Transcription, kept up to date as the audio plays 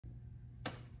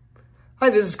Hi,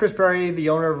 this is Chris Perry, the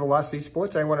owner of Velocity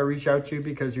Sports. I want to reach out to you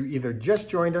because you either just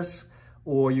joined us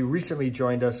or you recently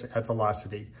joined us at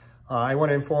Velocity. I want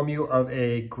to inform you of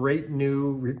a great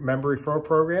new member referral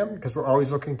program because we're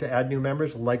always looking to add new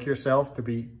members like yourself to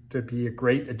be a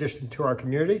great addition to our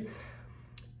community.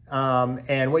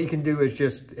 And what you can do is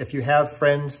just, if you have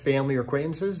friends, family, or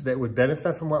acquaintances that would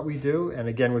benefit from what we do, and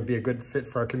again, would be a good fit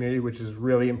for our community, which is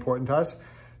really important to us,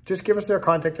 just give us their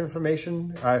contact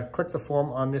information, click the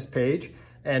form on this page,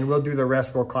 and we'll do the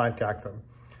rest, we'll contact them.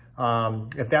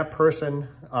 What that person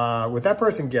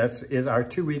gets is our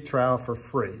 2-week trial for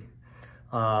free,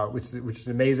 which is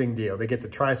an amazing deal. They get to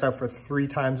try us out for 3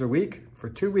 times a week for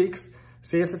 2 weeks,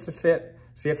 see if it's a fit,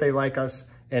 see if they like us,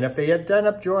 and if they end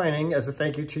up joining, as a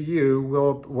thank you to you,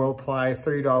 we'll apply a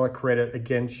 $30 credit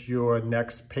against your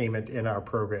next payment in our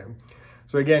program.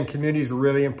 So again, community is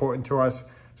really important to us.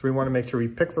 So we want to make sure we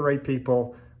pick the right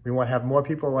people. We want to have more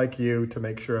people like you to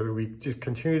make sure that we just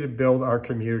continue to build our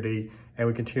community and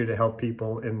we continue to help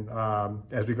people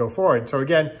as we go forward. So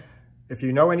again, if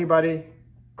you know anybody,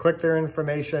 click their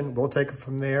information. We'll take it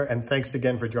from there. And thanks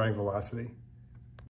again for joining Velocity.